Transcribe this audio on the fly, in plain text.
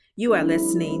You are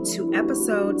listening to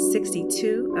episode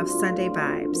 62 of Sunday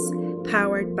Vibes,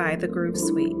 powered by the Groove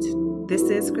Suite. This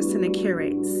is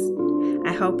ChristinaCuarates.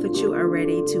 I hope that you are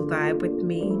ready to vibe with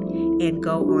me and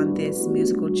go on this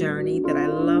musical journey that I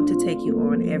love to take you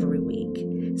on every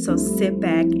week. So sit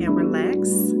back and relax.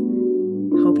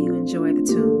 Hope you enjoy the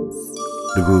tunes.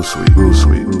 The Groove Suite, Groove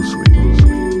Suite, Groove Suite, Groove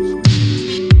Suite.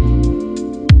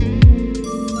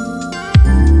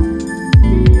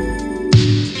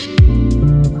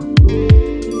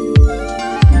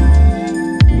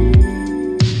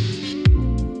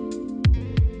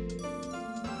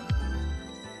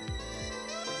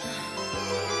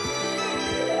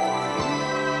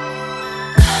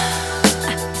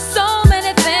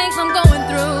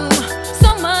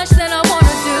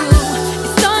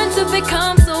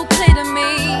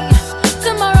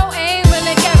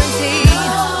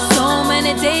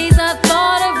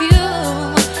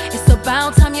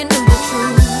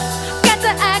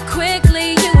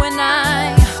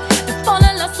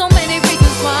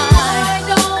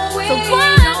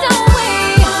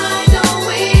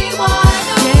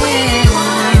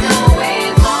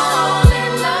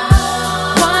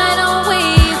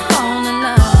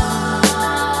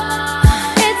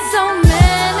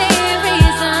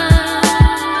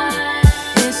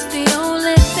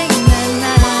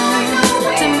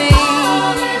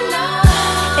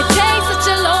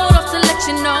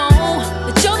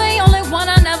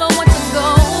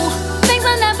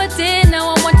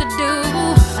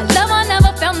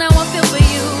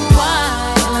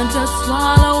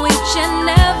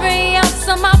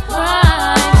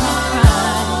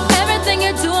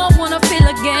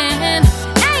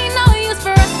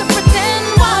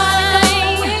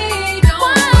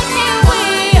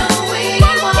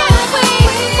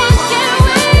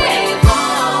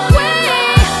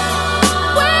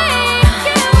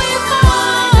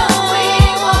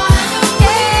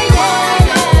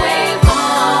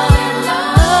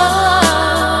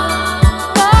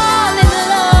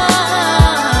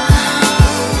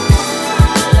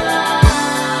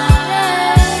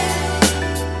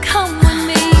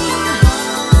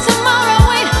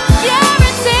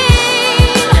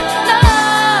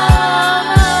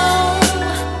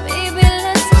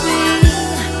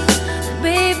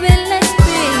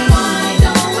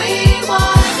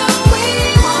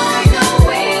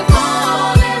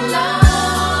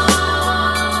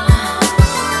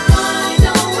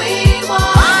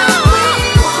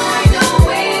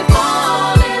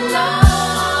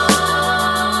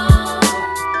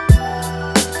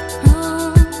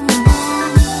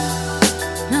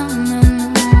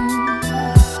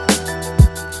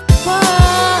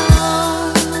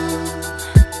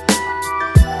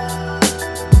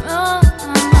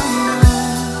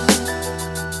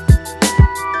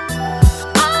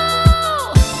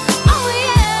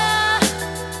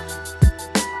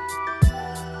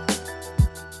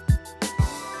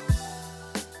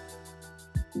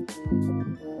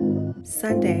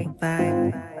 Sunday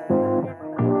Vibe.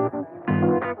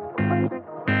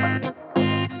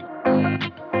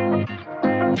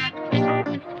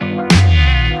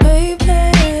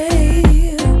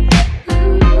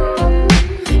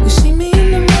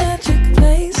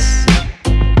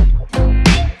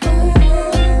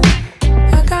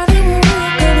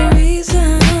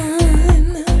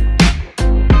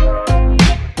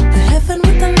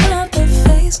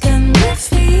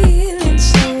 Feeling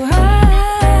so high.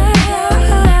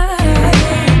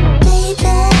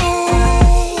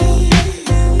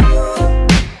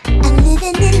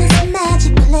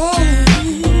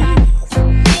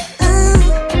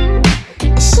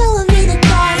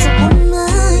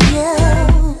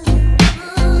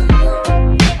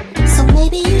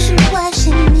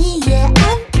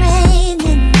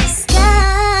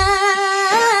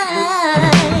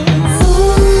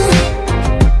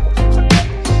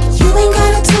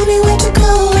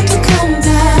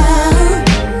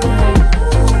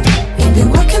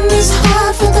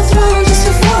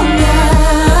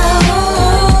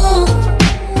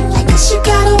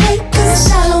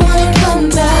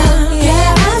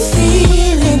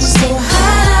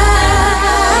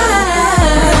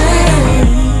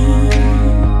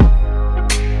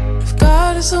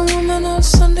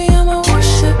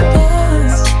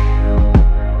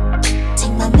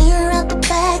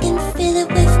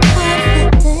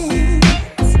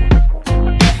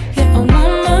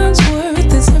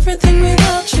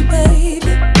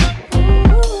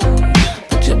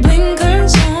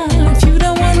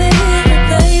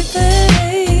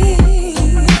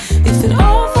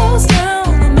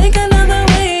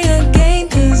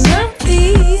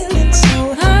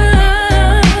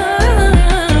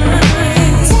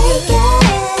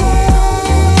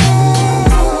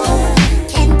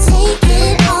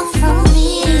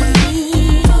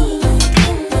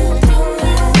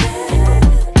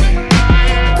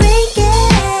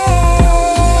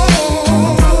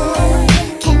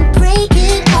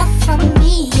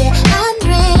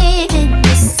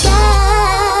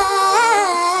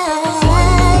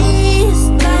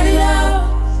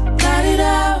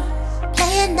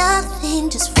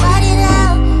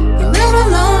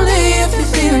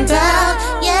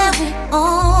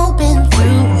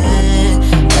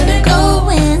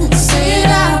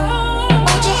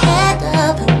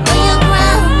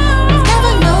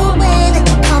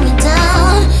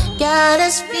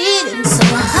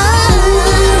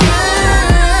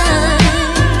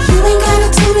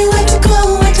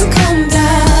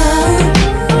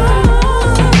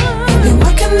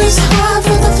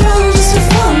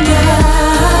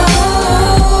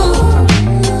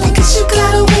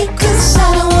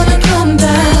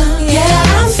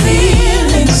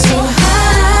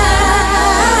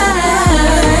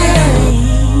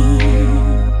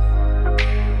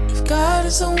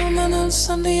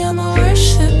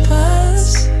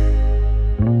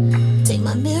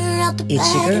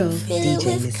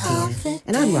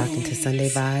 and I'm rocking to Sunday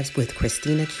Vibes with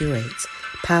ChristinaCuarates,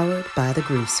 powered by the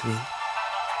Groove Suite.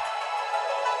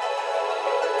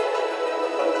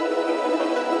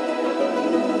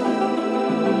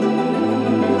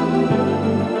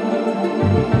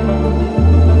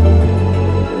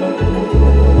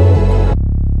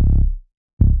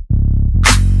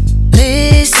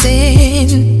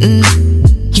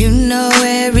 You know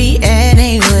every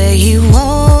anywhere you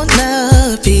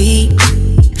wanna be.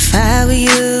 If I were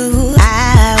you,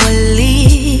 I would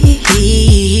leave.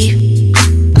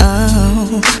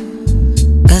 Oh,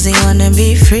 'cause you wanna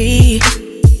be free.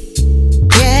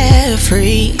 Yeah,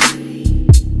 free.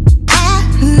 I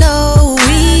know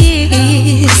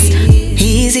it's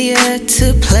easier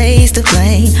to place the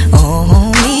blame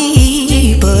on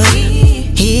me, but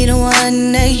he the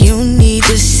one that you need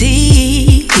to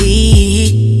see.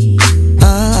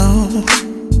 Oh,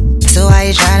 so why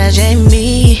you tryna jam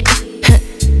me?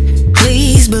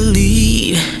 Please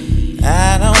believe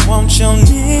I don't want your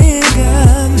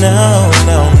nigga, no,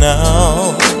 no,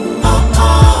 no.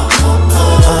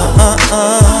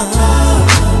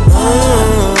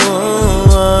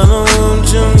 I don't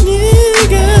want your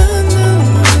nigga, no,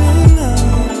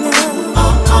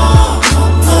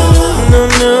 no,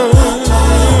 no.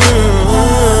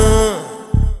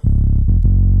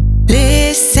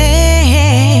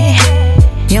 Listen,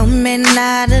 your man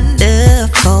not enough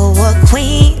for a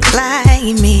queen like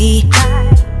me.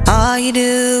 All you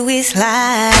do is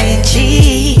lie and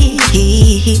cheat.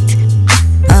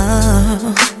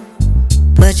 Oh,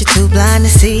 but you're too blind to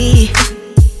see.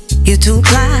 You're too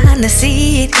blind to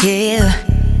see it, yeah.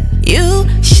 You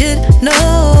should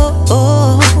know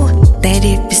that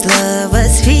if this love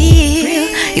was real,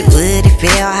 you wouldn't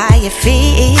feel how you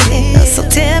feel. So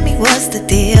tell me what's the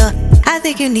deal. I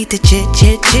think you need to chill,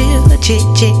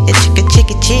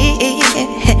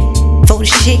 before the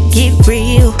shit get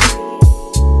real,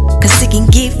 'cause it can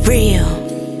get real.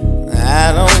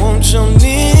 I don't want your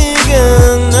nigga,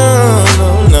 no, no,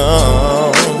 no.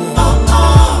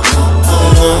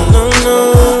 No, no, no.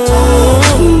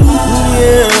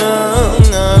 Yeah,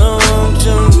 I don't want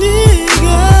your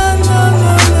nigga, no,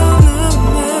 no, no,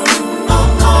 no.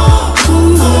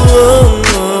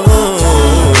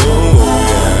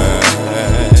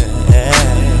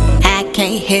 I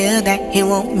can't hear that he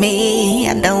want me.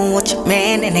 I don't want your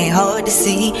man, and ain't hard to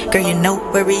see. Girl, you know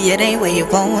where it ain't where you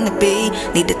wanna be.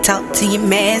 Need to talk to your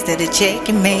man instead of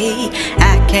checking me.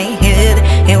 I can't hear that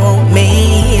he want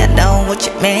me. I don't want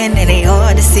your man, and ain't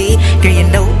hard to see. Girl, you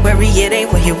know where it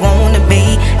ain't where you wanna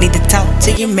be. Need to talk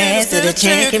to your man instead of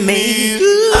checking me.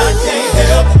 I can't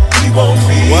help he want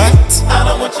me. What? I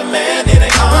don't want your man, it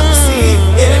ain't hard to see.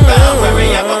 It ain't about where he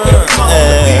at, but where he wanna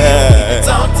be. You can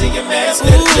talk to your man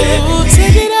instead of checking me.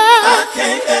 Take it out. I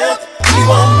can't help he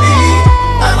want me.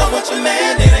 I don't want your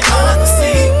man, it ain't hard to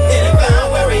see. It ain't about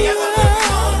where he at, but where he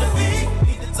wanna be.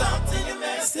 You can talk to your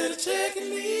man instead of checking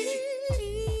me.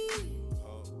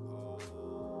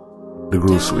 The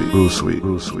Groove Suite, Groove Suite,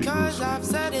 Groove Suite, Groove Cause Suite. I've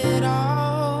said it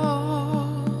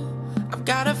all. I've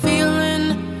got a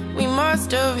feeling we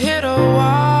must have hit a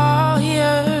wall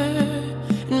here.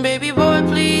 And baby boy,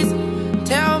 please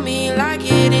tell me like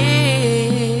it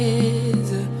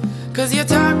is. 'Cause you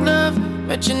talk love,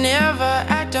 but you never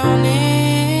act on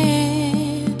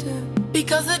it.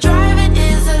 Because the driving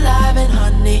is alive and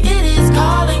honey, it is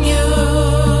calling you.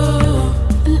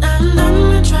 And I'm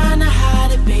not trying to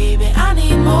hide it, baby, I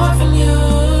need more from you.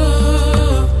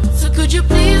 So could you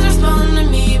please respond to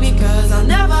me, because I'll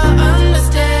never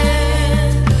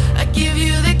understand. I give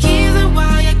you the keys and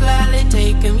why you gladly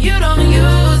take them, you don't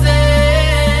use them.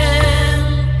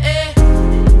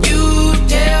 You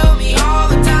tell me all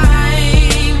the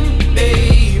time,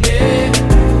 baby,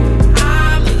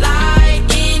 I'm the light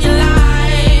in your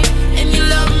life, and you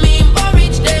love me more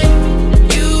each day.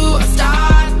 You are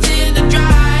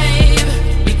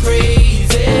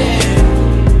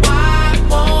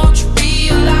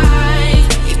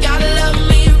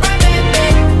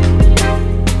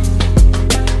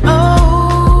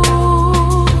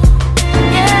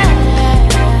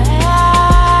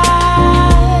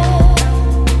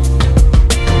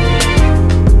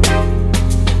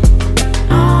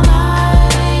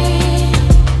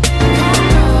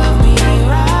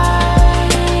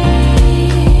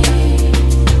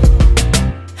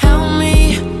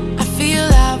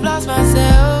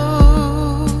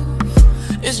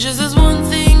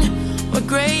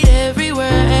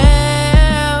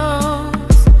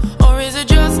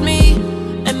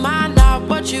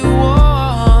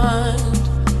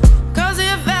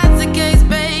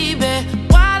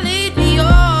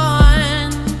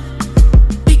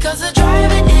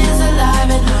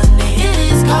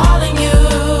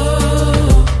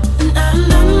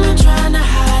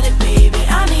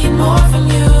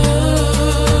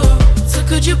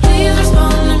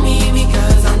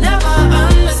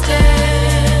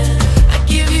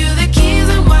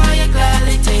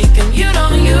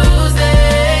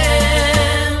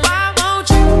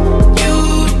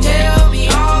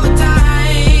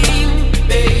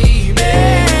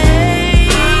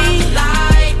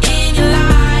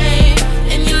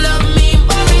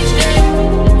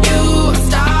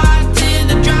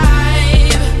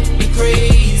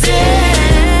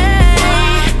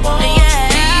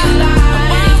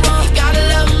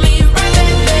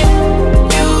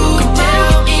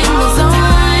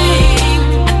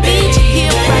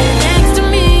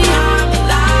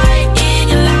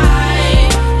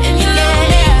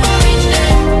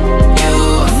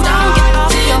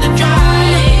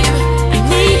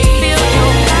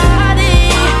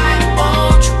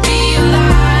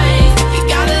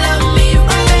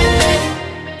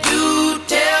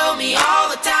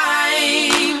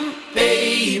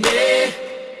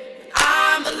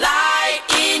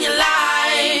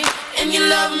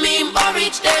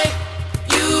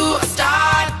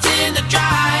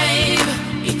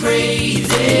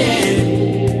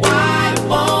crazy. Why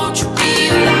won't you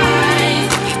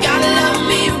realize you gotta love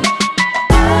me?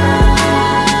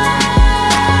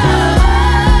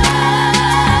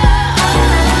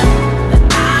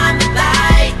 I'm the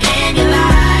light in your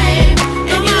life,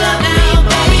 and you love me,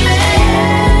 baby.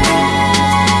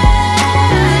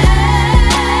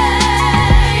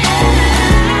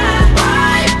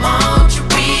 Why won't you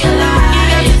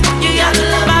realize you gotta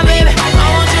love my baby? I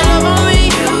want you to love on me,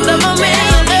 love on me,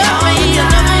 love on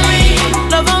me,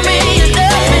 love on me, love on me,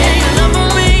 love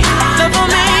on me, love on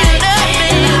me,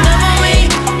 love on me,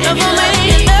 love on me, love on me,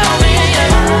 love me.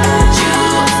 You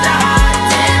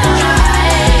starting to drive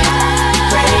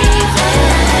crazy.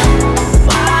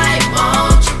 Why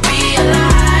won't you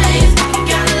realize you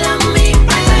gotta love me,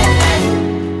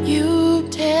 baby? You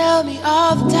tell me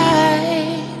all the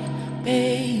time,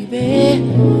 baby,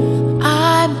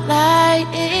 I'm the light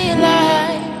in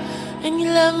life, and you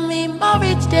love me more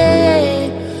each day.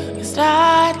 You're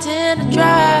starting to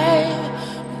drive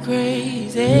me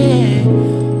crazy.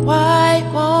 Why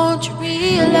won't you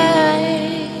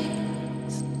realize?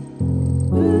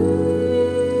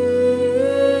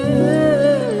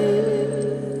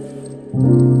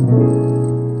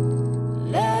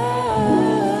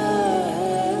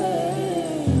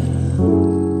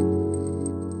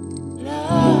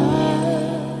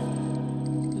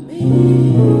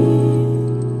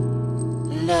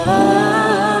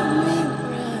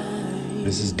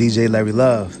 This is DJ Larry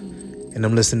Love, and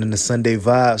I'm listening to Sunday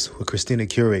Vibes with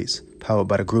ChristinaCuarates, powered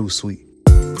by the Groove Suite.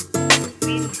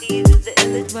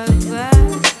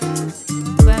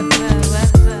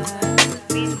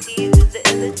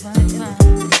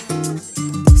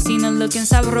 Seen her looking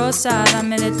sabrosa,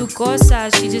 dame de tu cosa.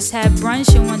 She just had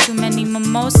brunch and one too many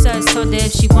mimosas. Told her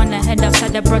if she wanna head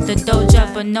outside, I brought the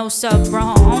doja, but no sub.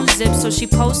 Brought her own zip, so she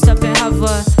post up and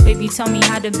hover. Baby, tell me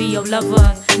how to be your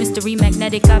lover. Mystery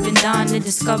magnetic, I've been dying to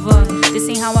discover. This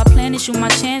ain't how I planned it, shoot my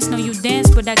chance. Know you dance,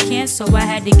 but I can't, so I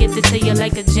had to get to you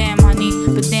like a jam, honey.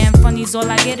 But damn funny's all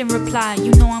I get in reply.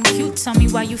 You know I'm cute, tell me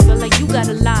why you feel like you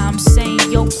gotta lie. I'm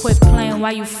saying, yo, quit playing,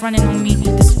 why you frontin' on me?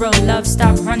 This real love,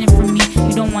 stop running from me.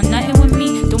 You don't want nothing with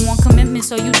me, don't want commitment,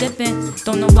 so you dipping.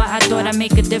 Don't know why I thought I'd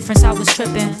make a difference, I was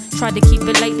tripping. Tried to keep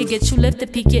it light to get you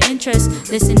lifted, pique your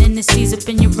interest. Listening to C's up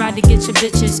in your ride to get your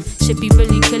bitches. Shit be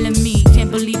really killing me,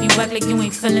 can't believe you act like you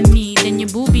ain't feeling me. Then your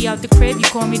boo be out the crib, you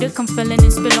call me to come fill in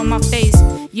and spill on my face.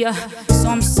 Yeah, so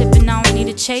I'm sipping, I don't need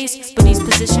a chase. But these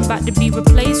position about to be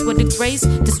replaced with a grace.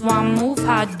 This why I move,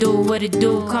 how I do, what it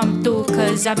do, come through.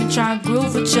 Cause I've been trying to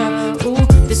groove with ya. Ooh,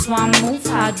 this why I move,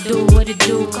 how I do, what it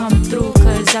do, come through.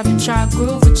 Cause I've been trying to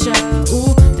groove with ya.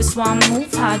 Ooh, this why I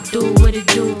move, how I do, what it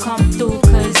do, come through.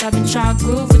 Cause I've been trying to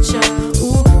groove with ya.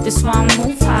 Ooh, this why I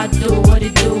move, how I do, what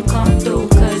it do, come through.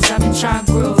 Cause I've been trying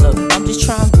to groove. Look, I'm just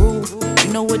trying to groove.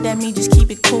 You know what that mean, just keep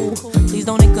it cool. Please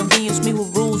don't inconvenience me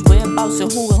with rules, whereabouts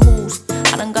and who and who's.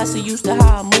 I done got so used to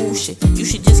how I move shit. You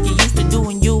should just get used to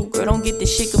doing you. Girl, don't get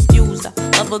this shit confused. I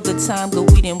love a good time, good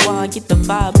weed and wine. Get the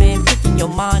vibe in, pick in your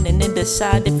mind, and then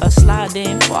decide if I slide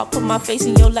in. Before I put my face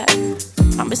in your lap,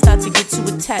 promise not to get too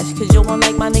attached, cause you won't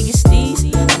like my nigga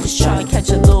Steez. I'm just trying to catch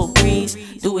a little breeze.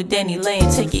 Do it Danny Lane,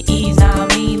 take it easy, I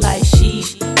mean like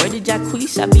sheesh. Where did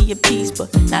Jacquees? I be your piece, but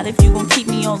not if you gon' keep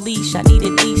me on leash. I need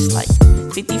at least like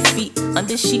 50 feet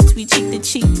under sheets, we cheek to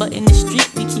cheek, but in the street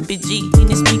we keep it G. We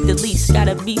didn't speak the least,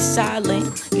 gotta be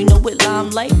silent. You know what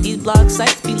limelight, these blog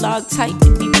sites be logged tight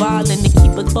and be wildin' to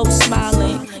keep us both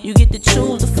smiling. You get to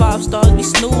choose the 5 stars, we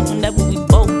snooze whenever we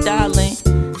both dialing.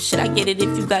 Shit, I get it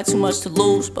if you got too much to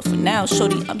lose, but for now,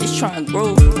 shorty, I'm just trying to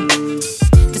groove.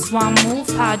 This why I move,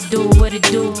 how I do, what it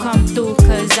do, come through.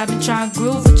 Cause I've been trying to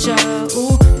groove with ya.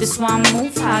 Ooh, this why I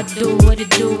move, how I do, what it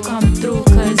do, come through.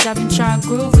 Cause I've been trying to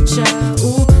groove with ya.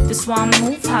 Ooh, this why I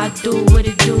move, how I do, what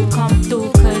it do, come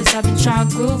through. Cause I've been trying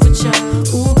to groove with ya.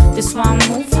 Ooh, this why I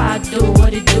move, how I do,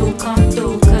 what it do, come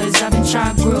through. Cause I've been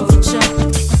trying to groove with ya.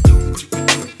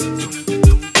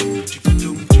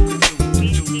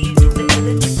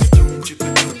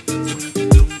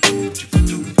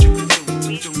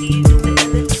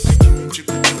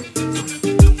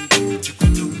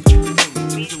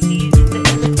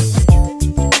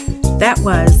 That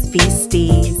was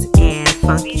Beasties and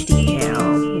Funky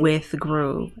DL with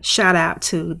Groove. Shout out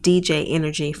to DJ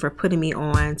Energy for putting me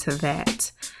on to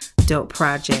that dope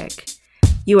project.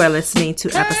 You are listening to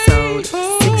episode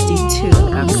 62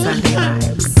 of Sunday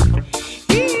Vibes.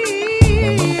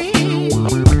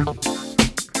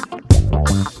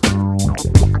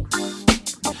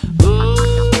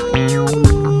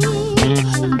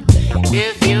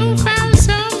 If you found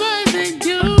someone to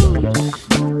do,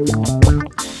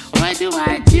 what do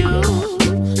I do?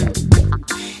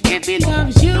 If he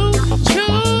loves you,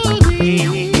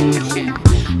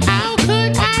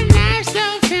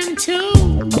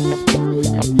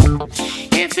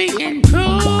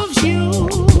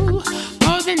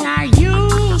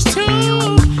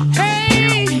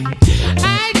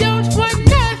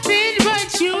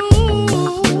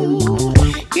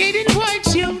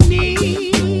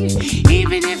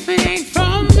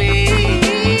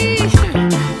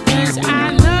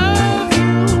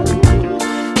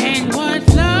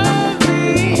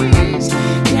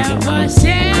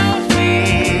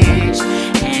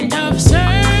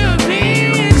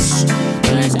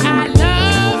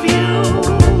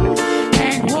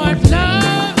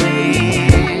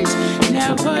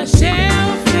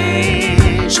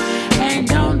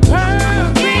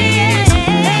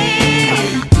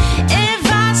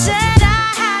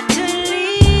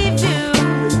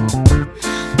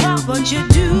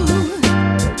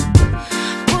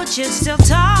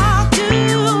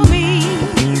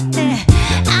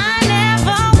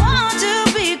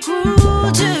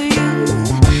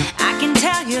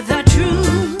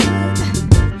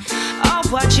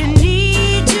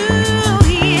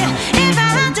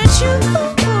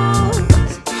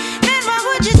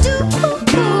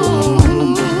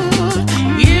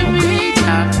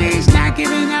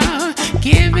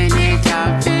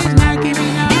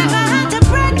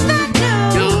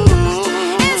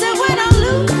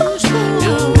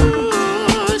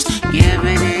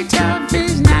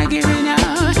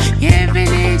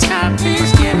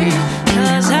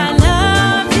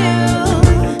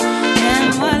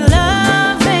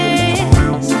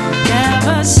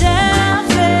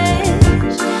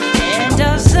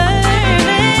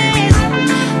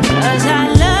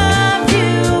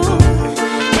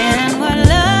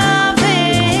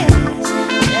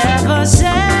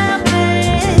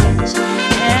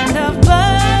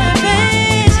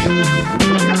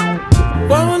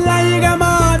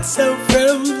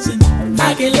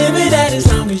 I can live it out as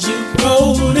long as you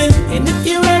hold it. And if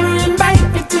you ever invite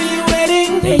me to your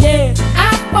wedding, yeah,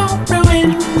 I won't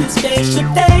ruin the special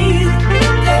day.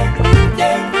 Yeah,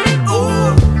 yeah,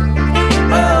 ooh,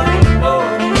 oh, oh,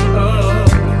 oh.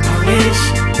 I wish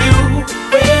you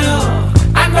well.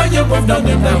 I know you both know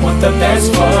that I want the best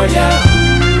for ya.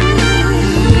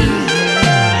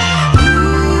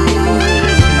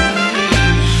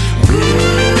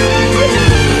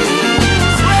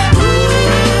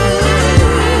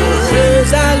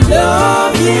 I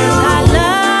love you,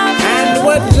 and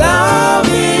what love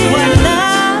is,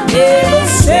 never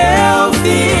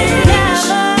selfish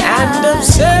and of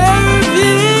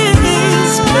service.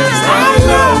 'Cause I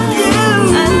love you,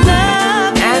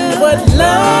 and what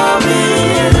love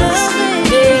is,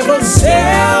 never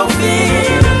selfish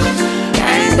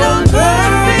and of purpose.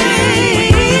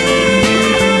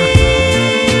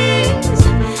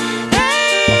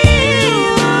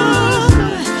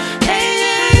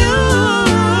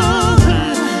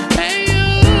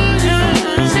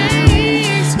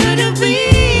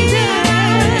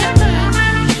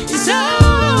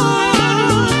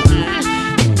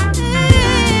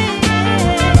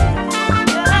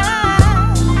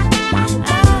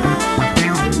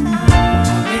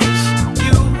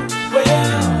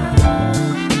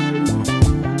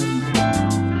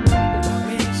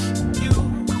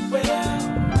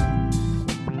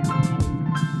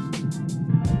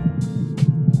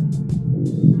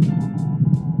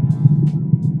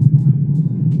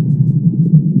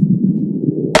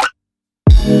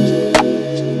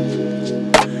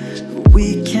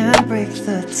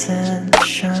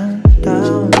 Tension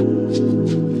down.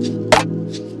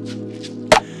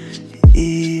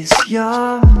 Ease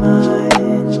your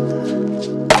mind,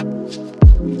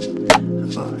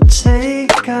 or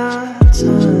take our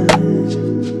time.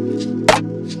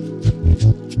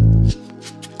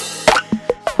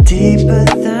 Deeper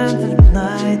than the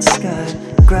night sky,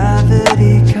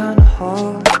 gravity can't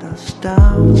hold us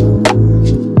down.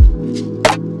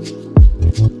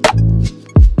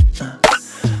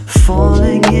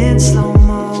 Falling in slow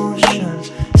motion,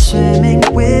 swimming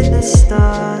with the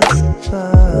stars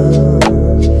above.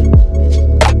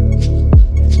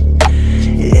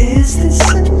 Is this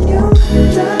a new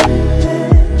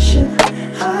dimension?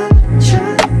 I'm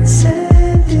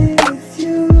transcending with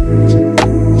you.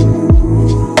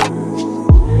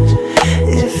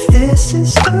 If this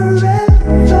is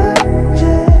forever,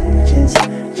 there is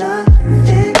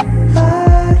nothing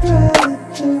I'd rather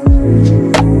do.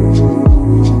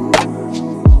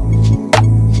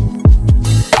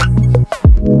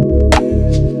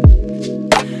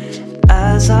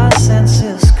 As our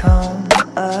senses come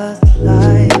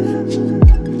alive,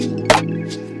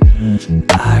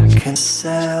 I can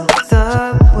sail the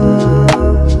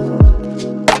world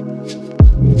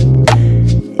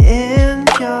in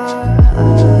your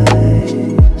eyes.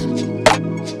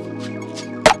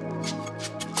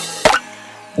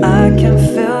 I can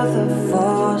feel the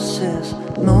forces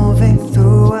moving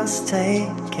through us,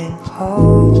 taking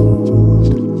hold.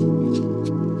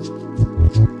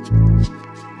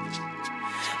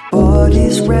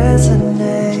 Bodies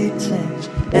resonating,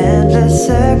 endless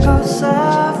echoes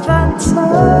of our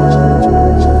touch.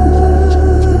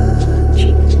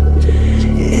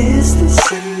 Is this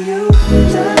a new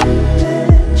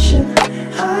dimension?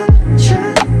 I'm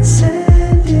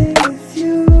transcending with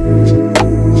you.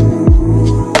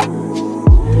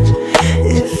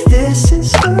 If this is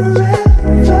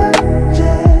forever,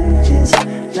 there is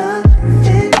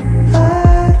nothing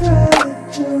I'd rather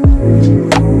do.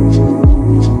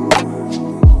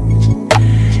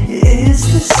 Is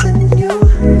this a new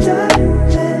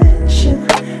dimension?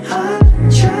 I'm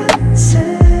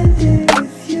transcending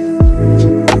with you.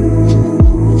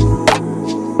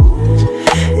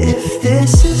 If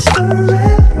this is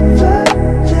forever,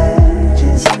 there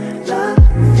is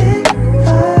nothing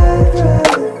I'd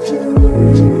rather do.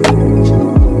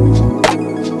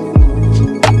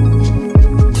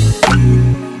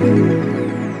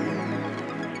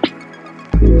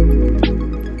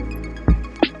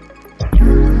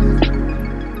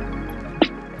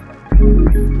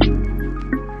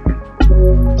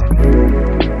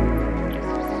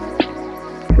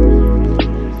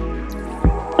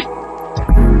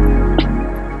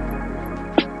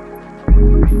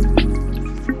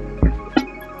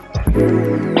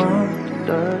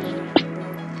 Wonders,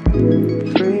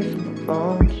 free from the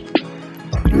bones,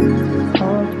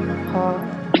 haunting my heart,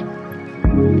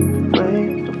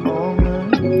 wait the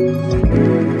moment,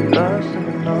 lost in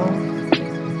the north,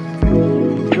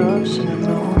 drugs in an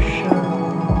ocean.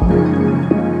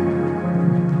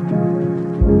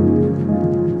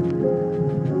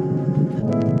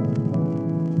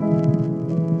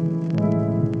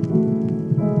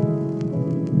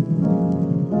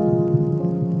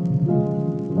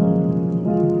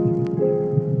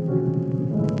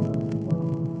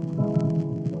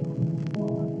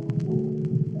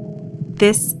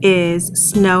 This is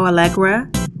Snow Allegra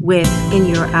with In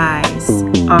Your Eyes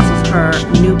off of her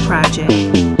new project,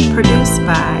 produced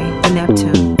by the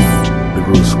Neptunes. The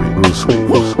Groove Suite, Groove Suite,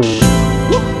 Groove Suite.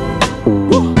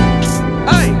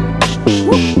 Hey!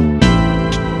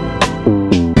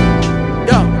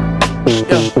 Yo.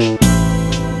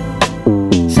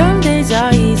 Some days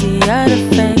are easier to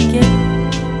fake it.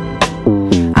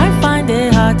 I find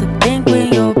it hard to think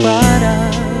when you're brought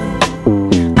up.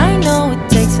 I know it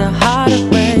takes a heart to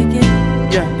break it.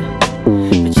 Yeah.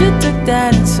 But you took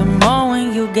that and some more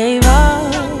when you gave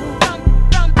up.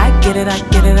 I get it, I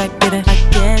get it, I get it, I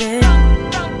get it.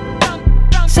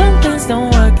 Some things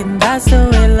don't work and that's the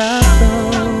way love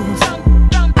goes.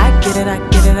 I get it, I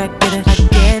get it, I get it, I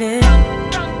get it.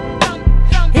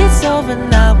 It's over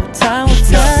now, what time will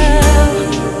tell.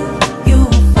 You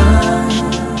were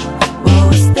fine, what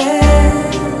was there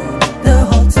the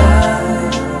whole time?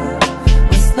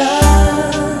 Was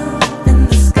love in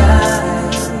the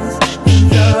skies, in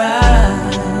your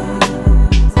eyes.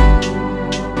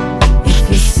 If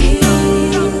you see,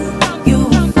 you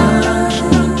were fine,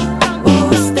 what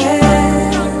was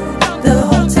there the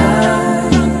whole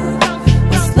time?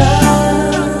 Was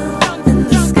love in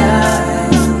the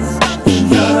skies, in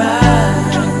your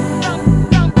eyes.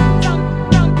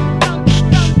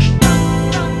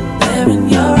 There in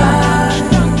your eyes.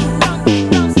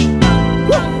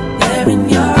 There in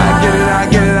your eyes. I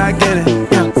get it, I get it.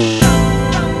 Yeah.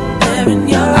 There in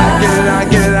your I eyes. get it, I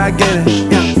get it, I get it.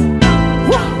 Yeah.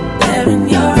 There in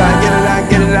your I get it, eyes. I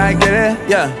get it, I get it.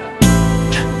 Yeah.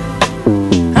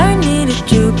 I needed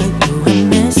you, but you were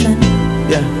missing.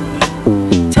 Yeah.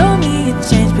 Told me you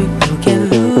changed, but you can't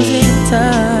lose in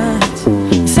touch.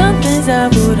 Some things I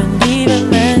wouldn't even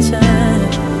mention.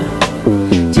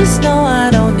 Just know I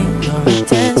don't need your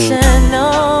attention, no.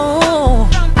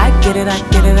 I get it, I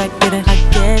get it, I get it, I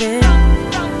get it.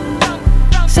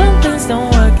 Some things don't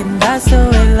work and that's the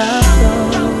way love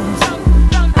goes.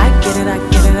 I get it, I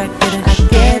get it, I get it, I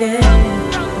get it.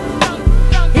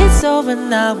 It's over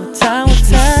now, what time will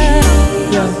tell.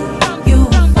 Yo, you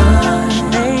were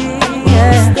fine,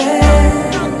 yeah.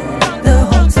 The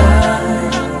whole time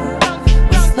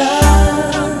was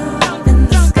love in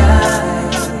the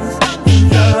skies, in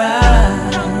your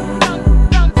eyes.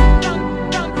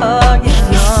 Oh yeah. If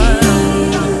you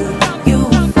see, you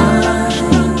were fine.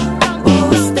 What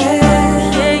was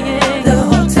there the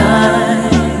whole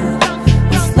time?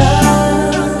 Was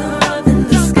love in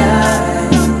the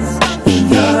skies, in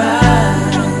your eyes.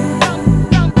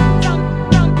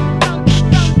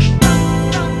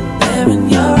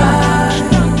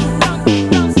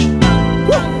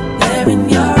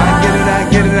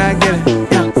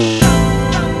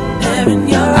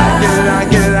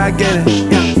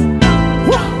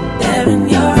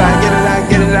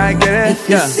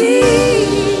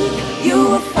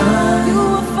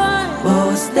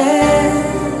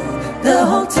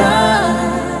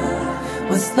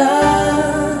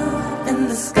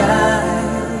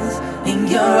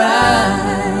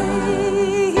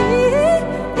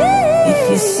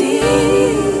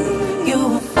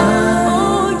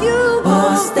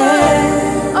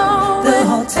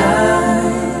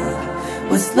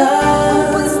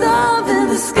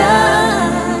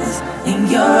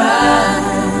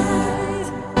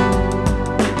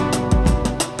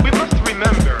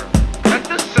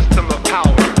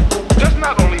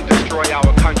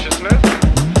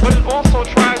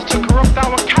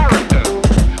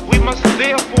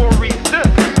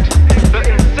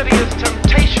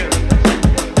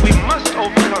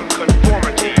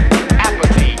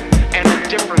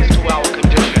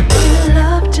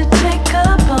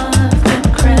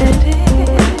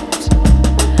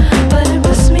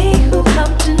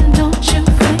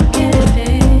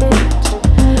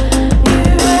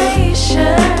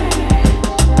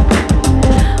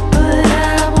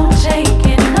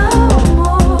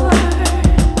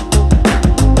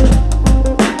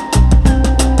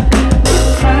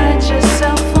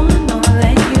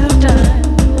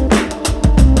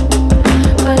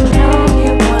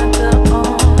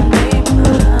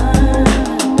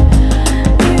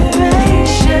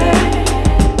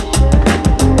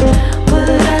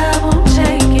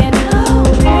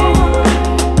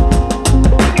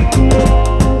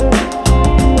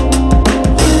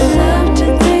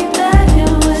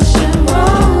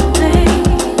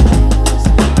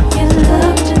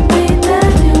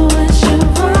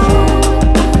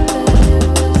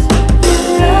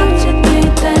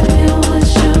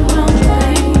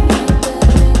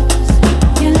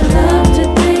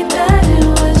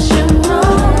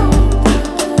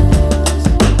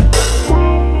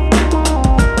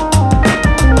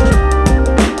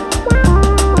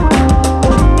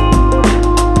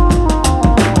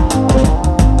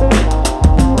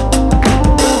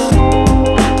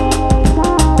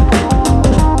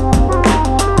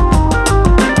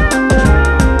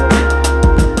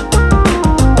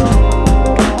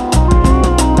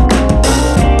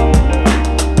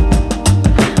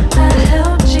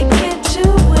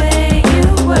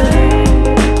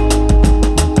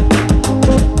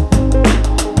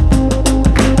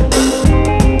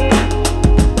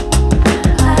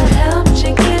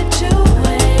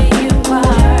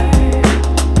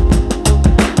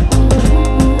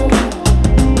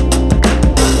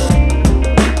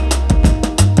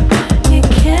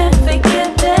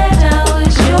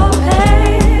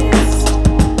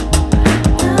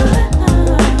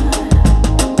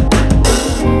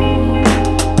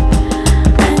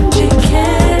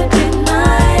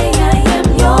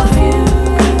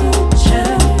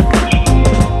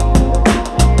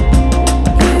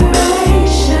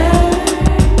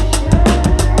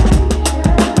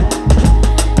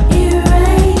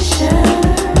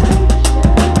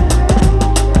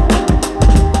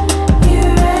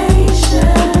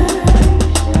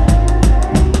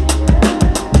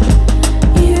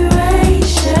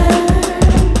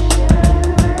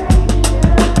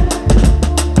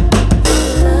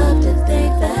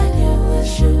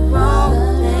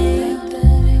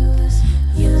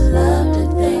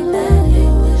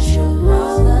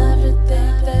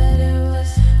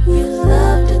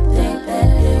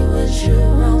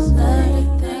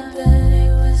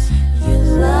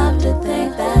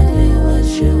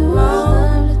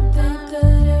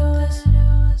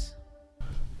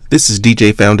 This is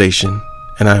DJ Foundation,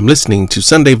 and I am listening to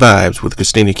Sunday Vibes with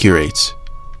ChristinaCuarates.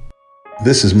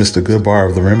 This is Mr. Goodbar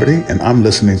of The Remedy, and I'm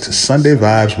listening to Sunday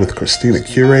Vibes with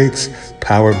ChristinaCuarates,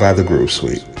 powered by the Groove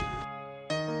Suite.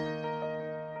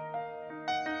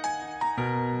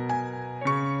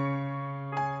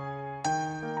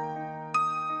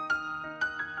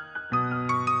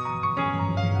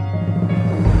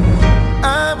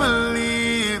 I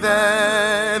believe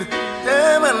that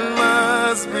heaven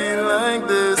must be like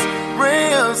this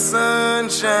ray of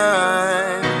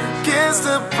sunshine kissed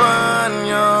upon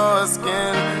your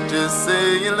skin. Just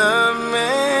say you love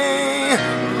me,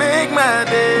 make my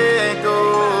day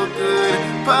go good.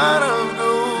 Pot of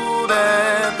gold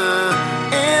at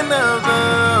the end of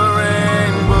the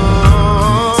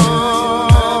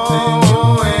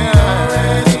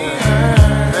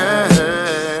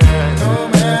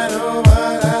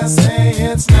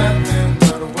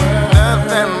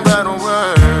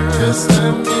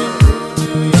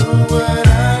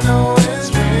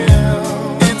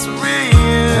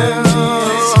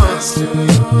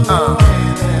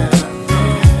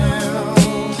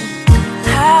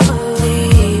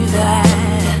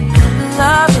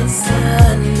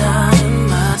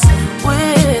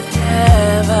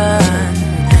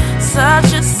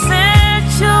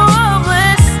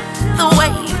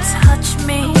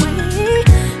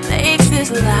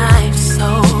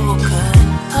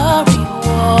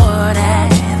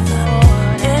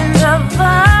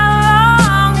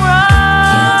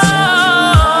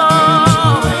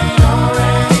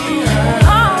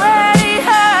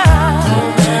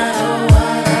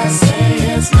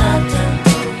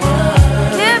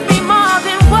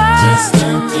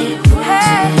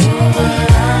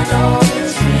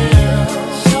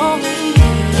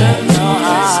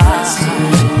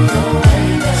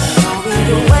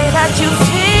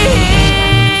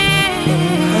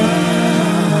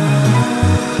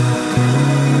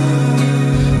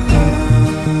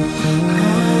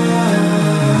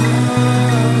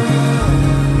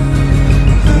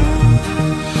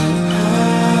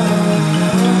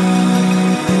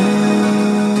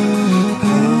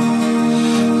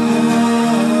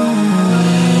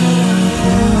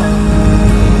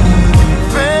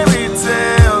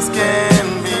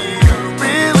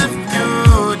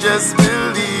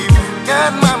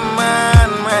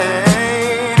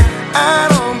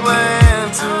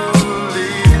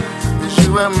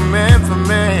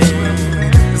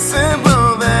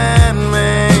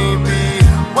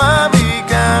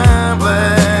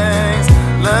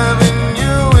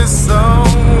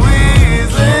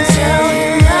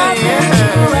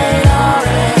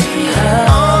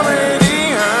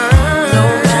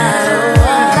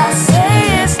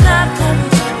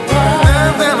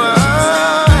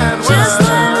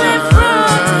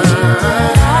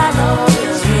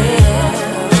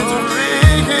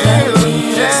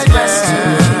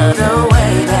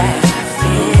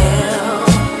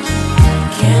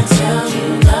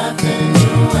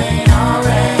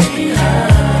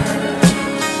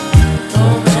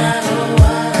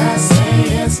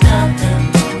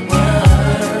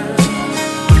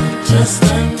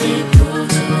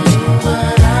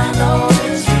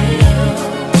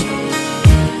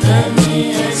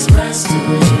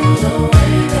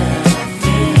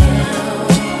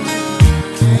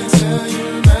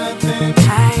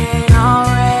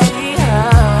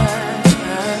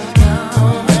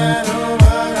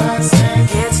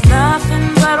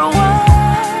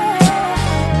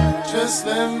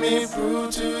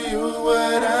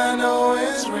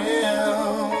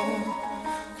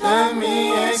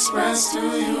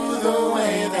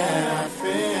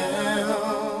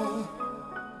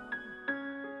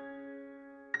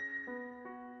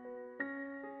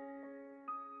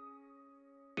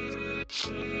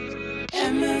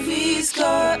MV's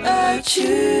got a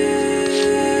tune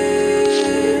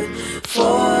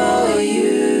for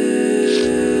you.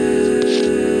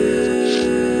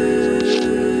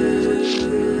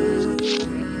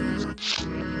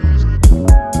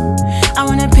 I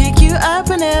wanna pick you up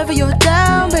whenever you're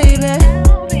down, baby.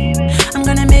 I'm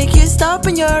gonna make you stop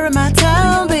when you're in my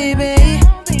town, baby.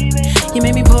 You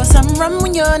made me pour some rum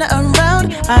when you're not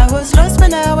around. I was lost but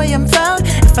now I am found.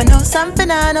 If I know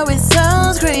something I know it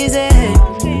sounds crazy.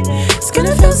 It's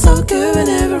gonna feel so good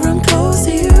whenever I'm close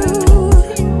to you.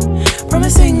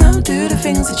 Promising I'll do the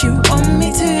things that you want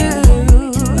me to.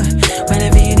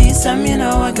 Whenever you need some, you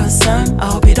know I got some. I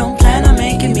hope you don't plan on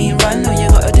making me run. All you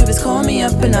gotta do is call me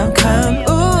up and I'll come.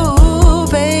 Ooh,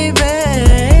 baby.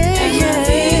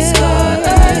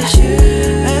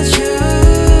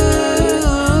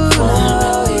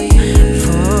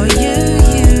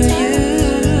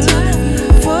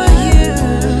 For you,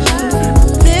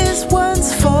 this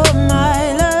one's for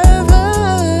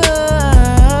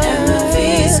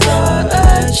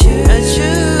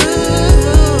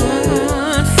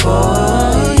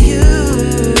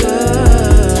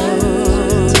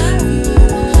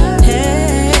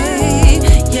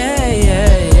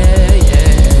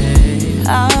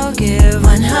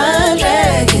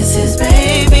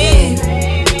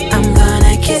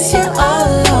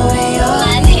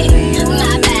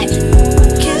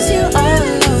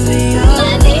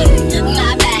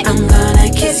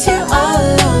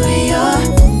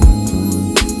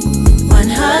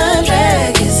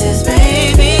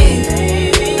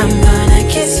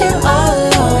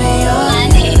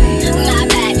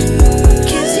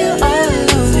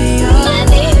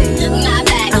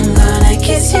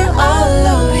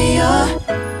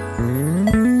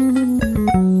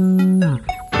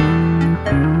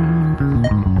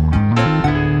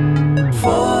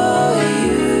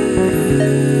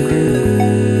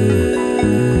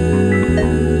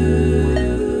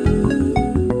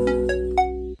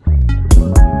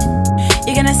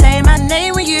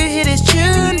name when you hear this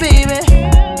tune, baby.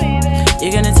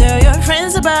 You're gonna tell your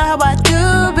friends about how I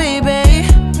do, baby.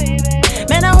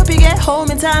 Man, I hope you get home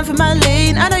in time for my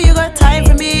lane. I know you got time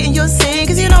for me and you'll sing,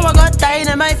 cause you know I got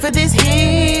dynamite for this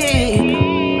heat.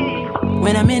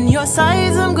 When I'm in your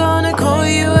sights, I'm gonna call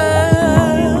you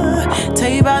up,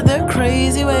 tell you about the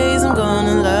crazy ways I'm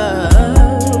gonna love.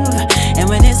 And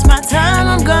when it's my time,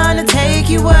 I'm gonna take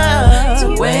you up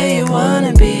to where you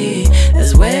wanna be.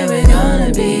 That's where we're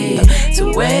gonna be.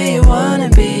 To where you wanna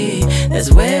be.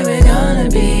 That's where we're gonna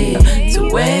be. To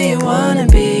where you wanna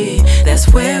be. That's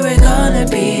where we're gonna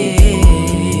be.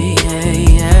 Yeah,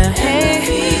 yeah. Hey,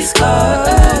 he's got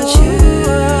at you.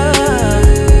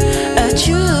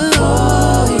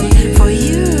 For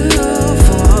you,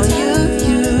 for you,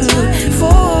 you,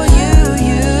 for you,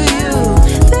 you.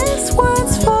 This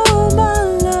one's for my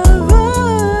lover.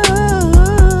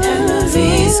 And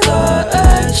he's got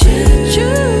at you.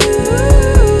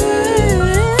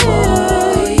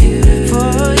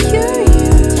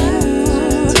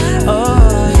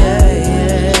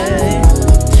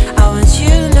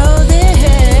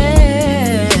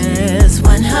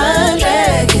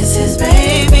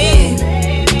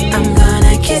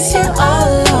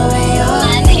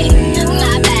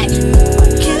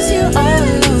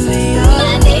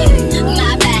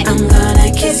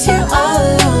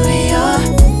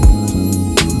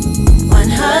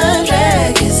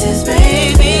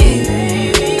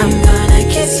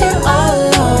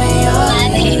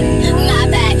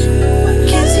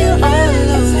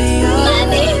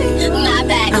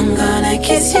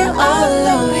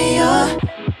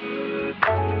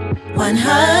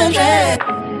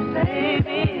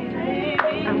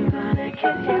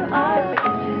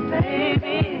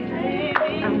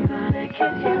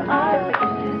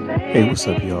 Hey, what's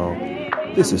up, y'all?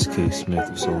 This is K. Smith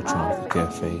of Soul Tronica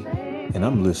Cafe, and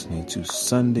I'm listening to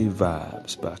Sunday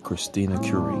Vibes by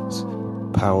ChristinaCuarates,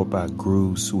 powered by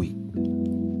Groove Suite.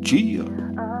 Gia.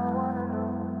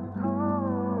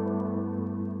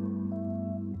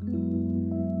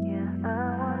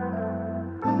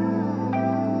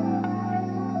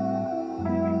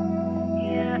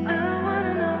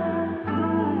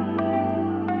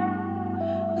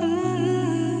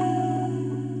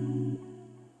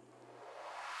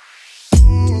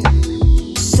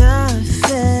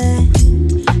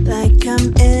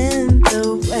 I'm in the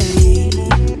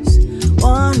waves,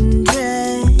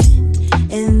 wandering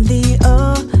in the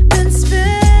ocean.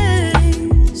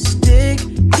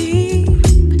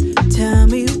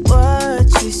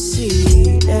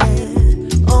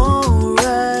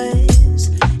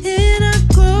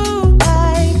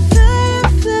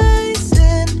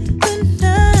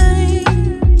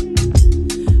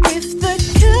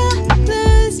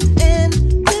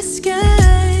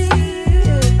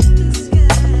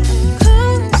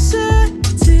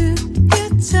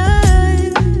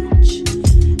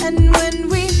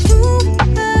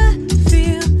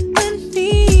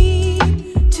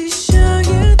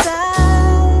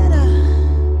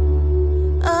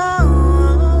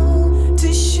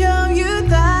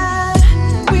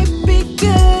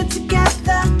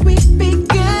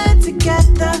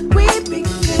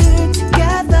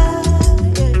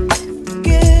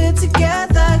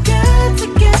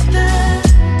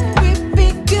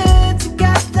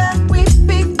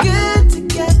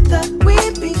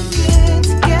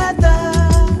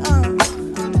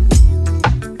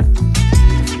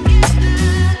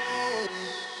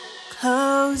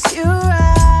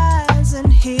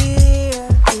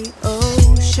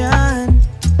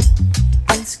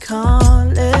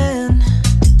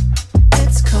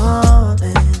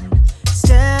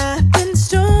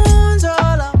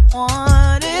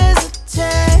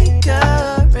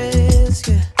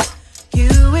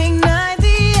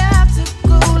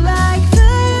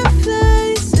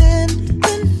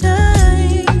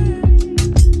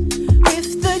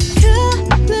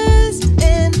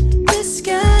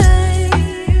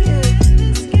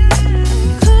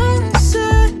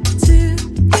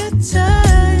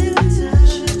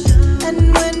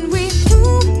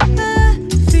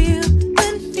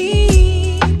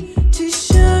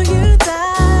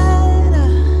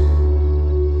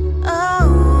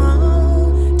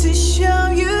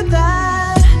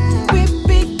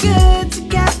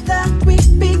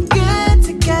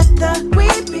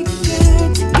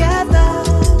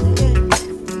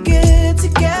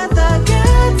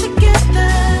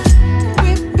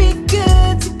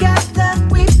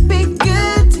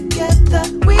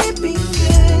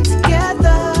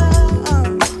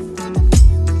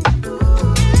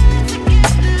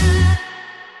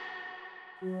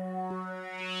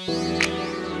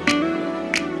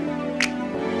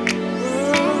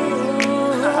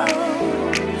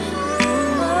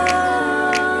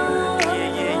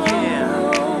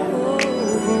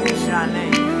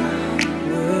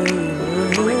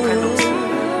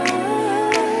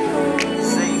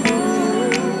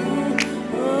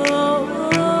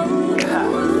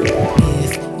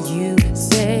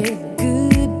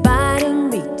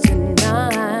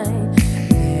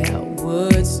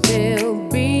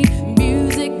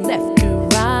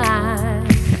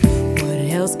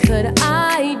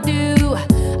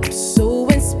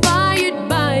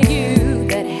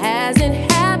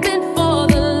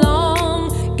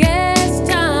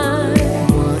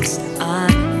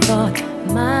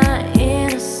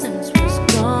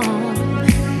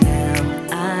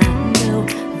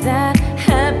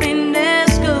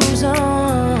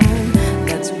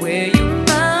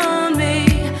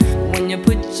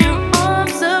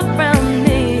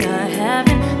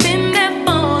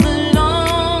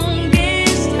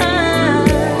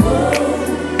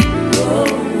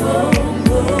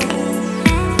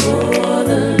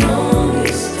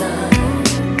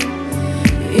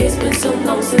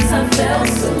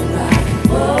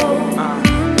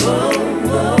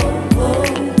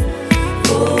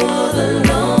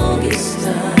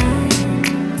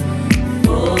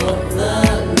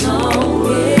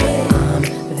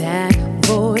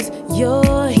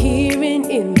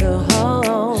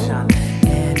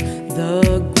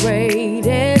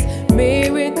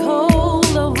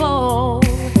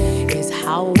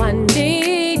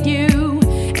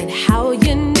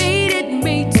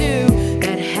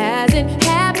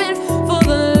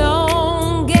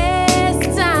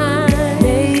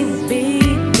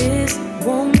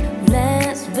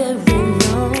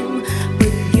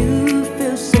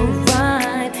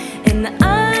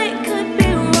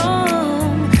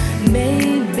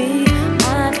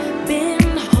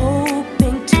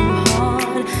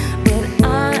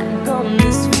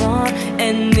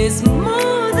 and it's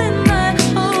more than I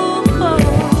hope for.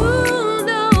 Who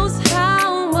knows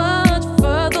how much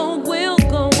further we'll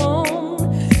go on?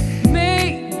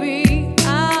 Maybe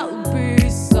I'll be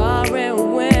sorry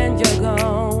when you're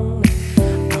gone.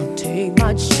 I'll take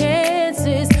my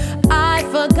chances. I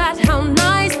forgot how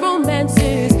nice romance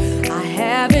is. I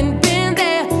haven't been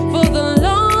there for the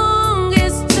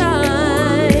longest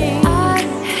time. I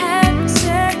had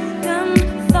second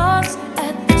thoughts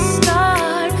at the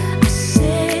start. I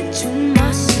said to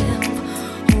myself,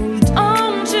 hold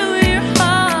on to your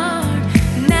heart.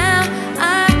 Now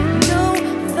I know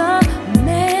the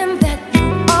man that you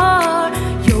are.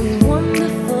 You're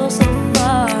wonderful so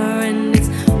far, and it's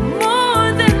more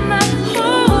than I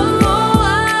hope.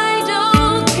 I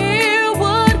don't care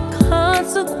what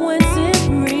consequence it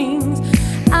brings.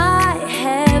 I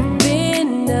have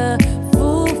been a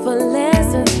fool for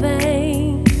lesser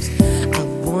things. I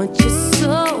want you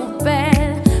so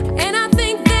bad, and I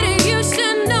think that you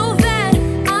should know that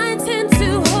I intend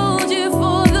to hold you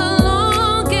for the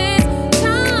longest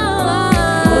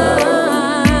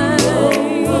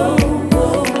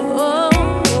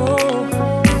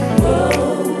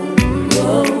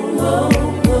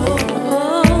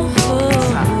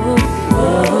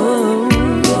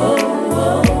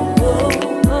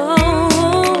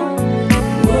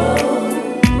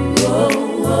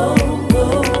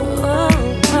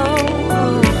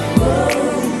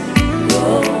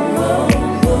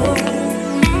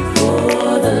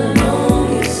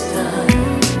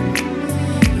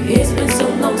It's been so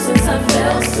long since I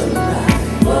felt so right.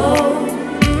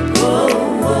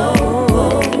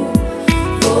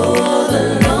 For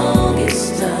the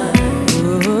longest time.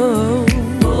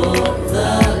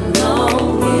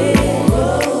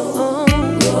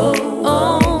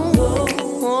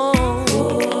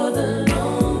 For the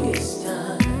longest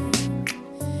time.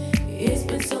 It's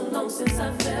been so long since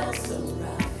I felt so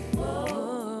right.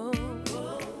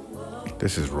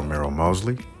 This is Romero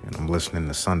Mosley, and I'm listening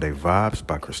to Sunday Vibes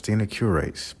by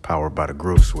ChristinaCuarates, powered by the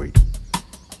Groove Suite.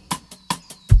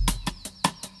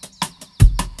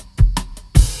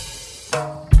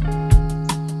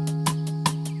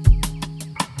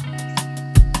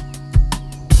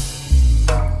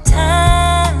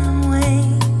 Time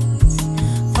waits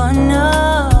for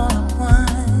no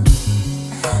one.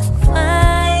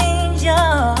 Find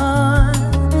your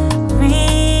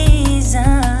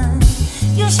reason.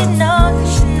 You should know, you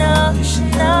should know, you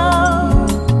should know.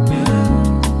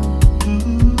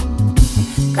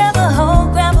 Grab a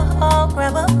hold, grab a hold,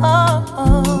 grab a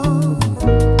hold.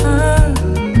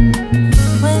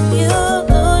 When you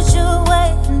lose your way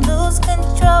and lose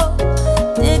control,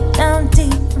 dig down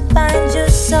deep and find your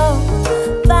soul.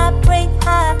 Vibrate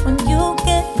high when you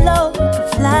get low. You can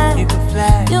fly, you can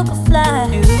fly, you can fly,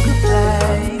 you can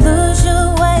fly. Lose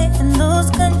your way and lose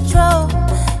control.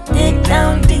 Dig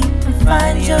down deep and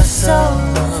find your soul.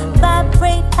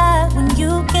 Vibrate high when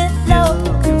you get low.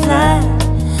 You can fly,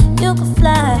 you can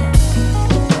fly.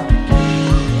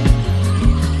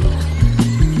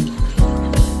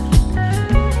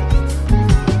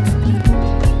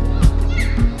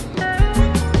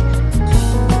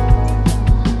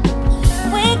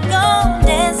 We gon'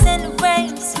 dance in the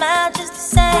rain, smile just the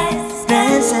same.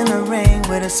 Dance in the rain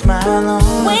with a smile on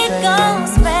We our face. gon'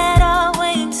 spread our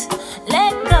wings,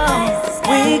 let go.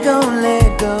 We gon'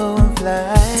 let go and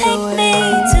fly Take away. me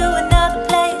to another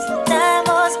place, time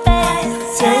or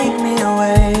space. Take me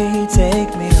away,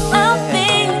 take me away. I'll be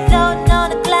floating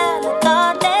on a cloud like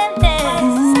golden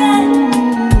days.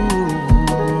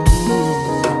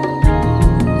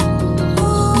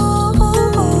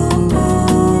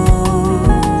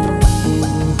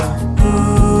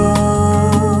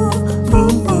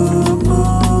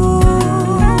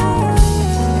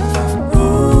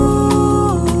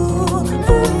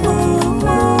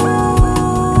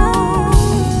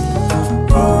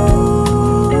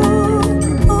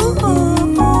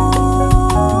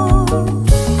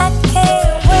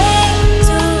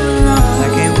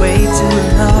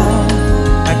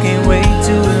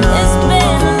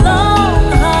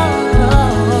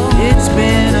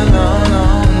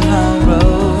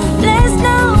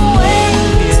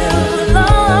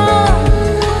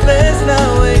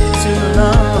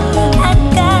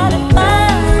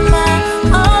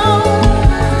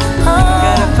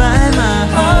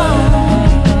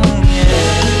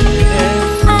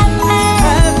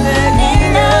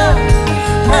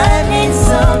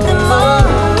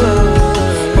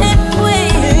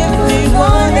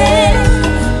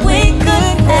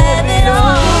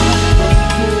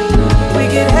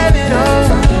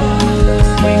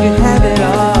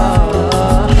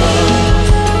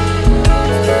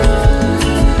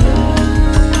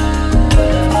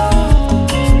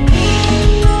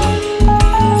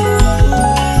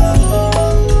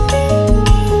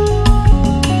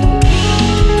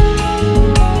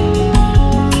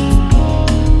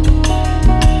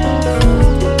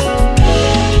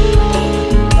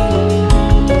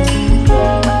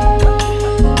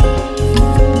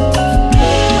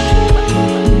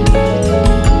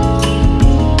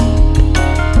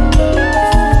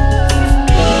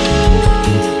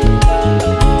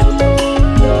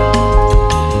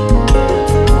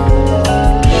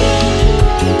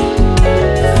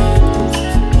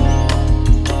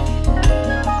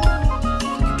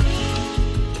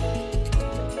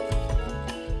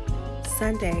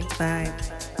 vibe.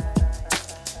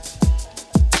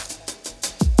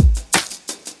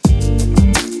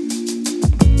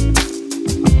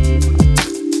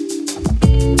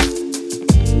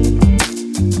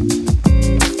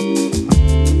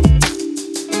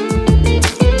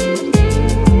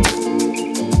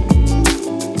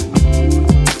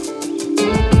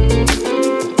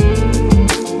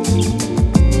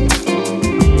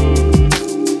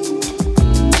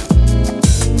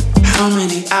 How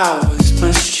many hours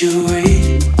must you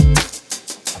wait?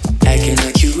 Acting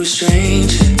like you a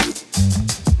stranger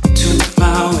to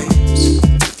my ways.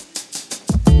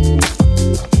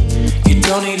 You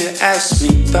don't need to ask me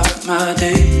about my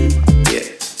day. Yeah,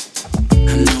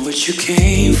 I know what you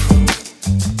came for.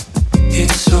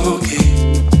 It's okay.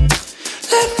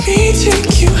 Let me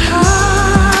take you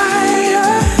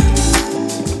higher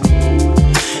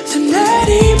than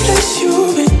any place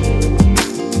you've been.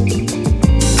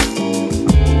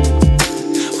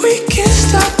 We can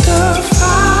start the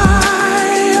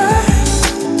fire.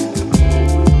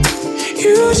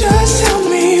 You just tell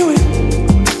me when.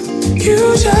 You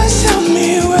just tell me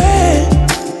when.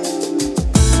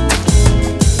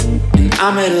 And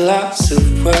I'm at a loss of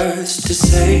words to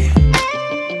say.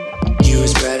 You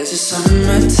as bright as the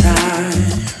summertime,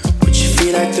 but you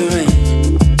feel like the rain.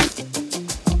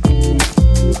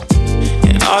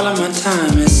 And all of my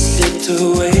time has slipped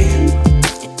away.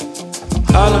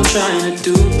 All I'm trying to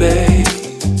do, babe,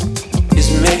 is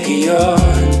make it your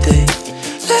day.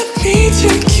 Let me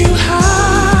take you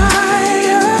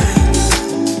higher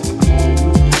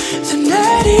than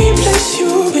any place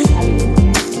you've been.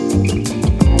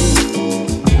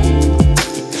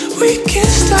 We can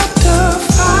stop the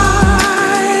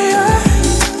fire.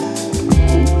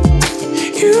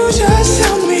 You just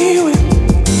tell me when.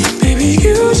 Baby,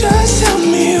 you just tell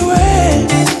me when.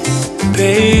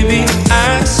 Baby,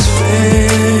 I swear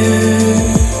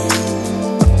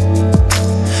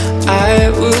I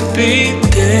will be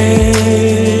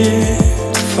there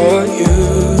for you.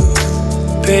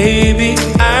 Baby,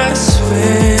 I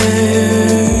swear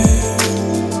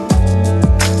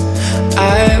I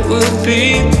will be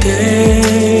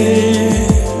there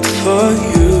for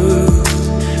you.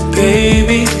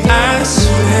 Baby, I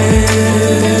swear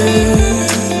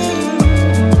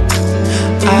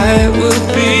I will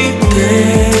be there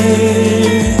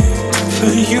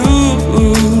for you,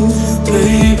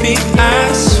 baby, I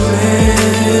swear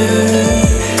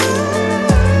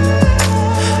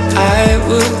I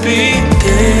will be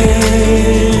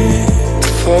there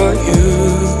for you.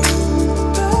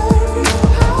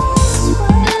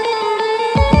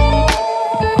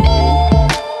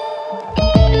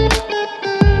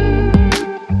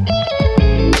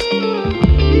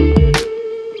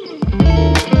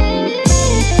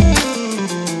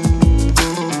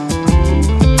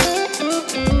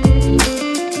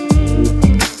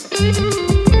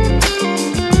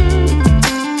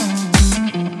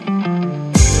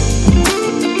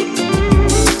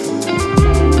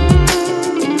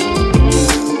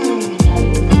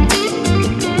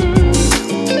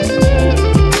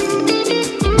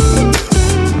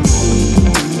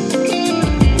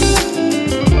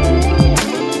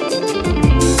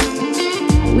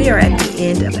 We are at the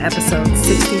end of episode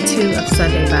 62 of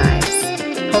Sunday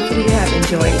Vibes. Hopefully you have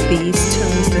enjoyed these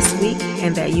tunes this week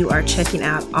and that you are checking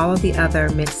out all of the other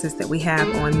mixes that we have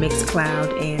on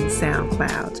Mixcloud and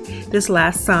SoundCloud. This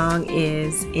last song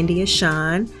is India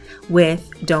Shawn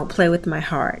with Don't Play With My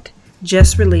Heart,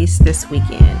 just released this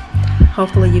weekend.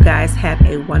 Hopefully you guys have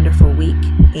a wonderful week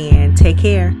and take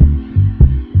care.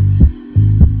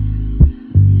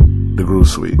 The Groove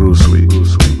Suite, Groove Suite, Groove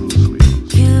Suite, Groove Suite.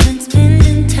 You've been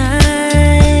spending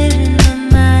time in my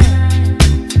mind,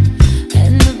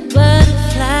 and the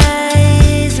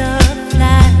butterflies are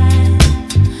flying,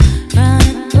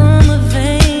 running through my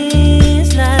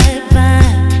veins like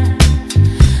vine.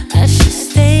 I should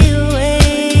stay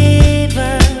away,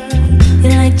 but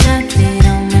you're like chocolate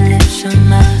on my lips, your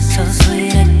mouth so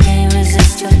sweet I can't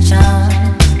resist your charm,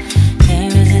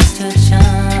 can't resist your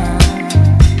charm.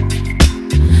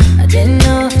 I didn't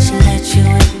know I should let you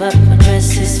in, but my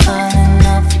dress is falling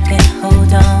off. You can't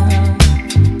hold on,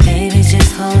 baby,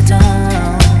 just hold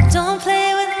on. Don't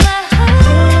play with my heart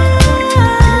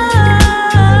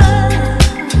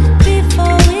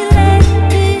before we let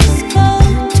this go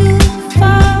too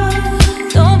far.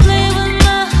 Don't play with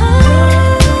my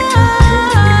heart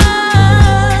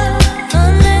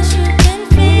unless you can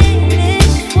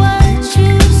finish what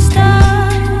you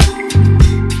start.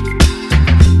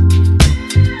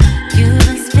 You've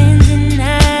been spending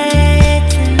nights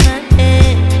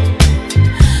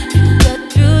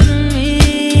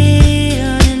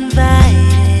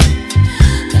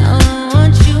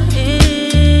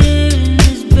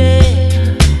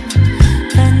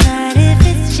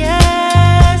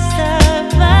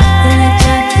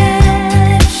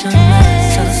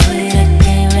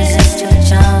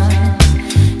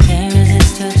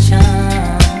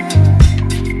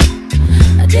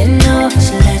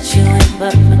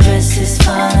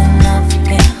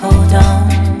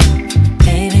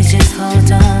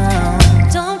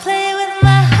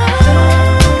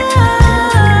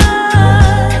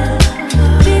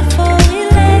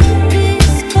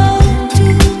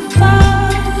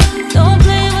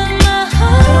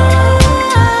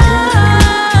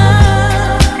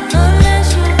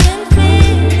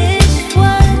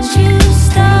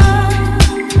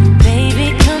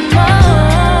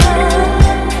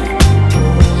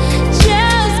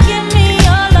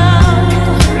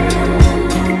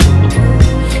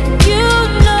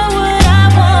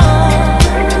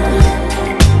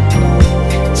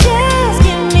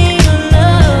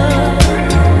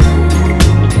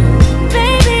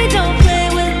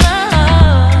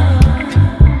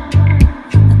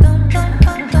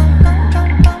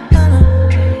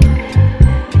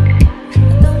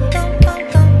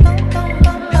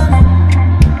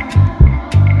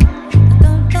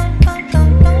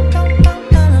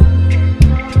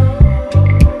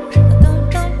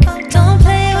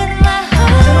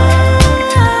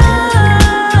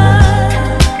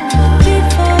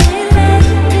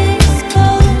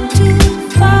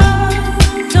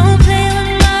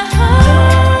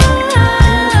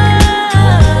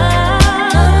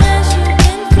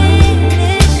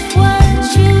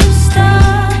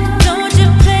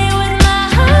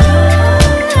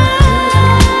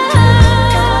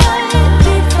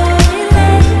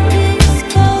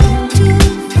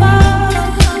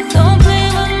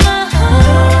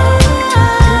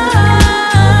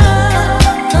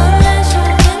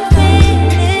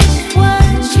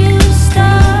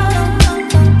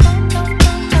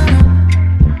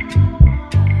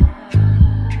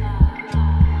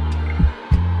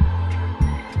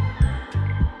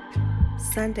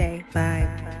Sunday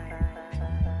Vibe.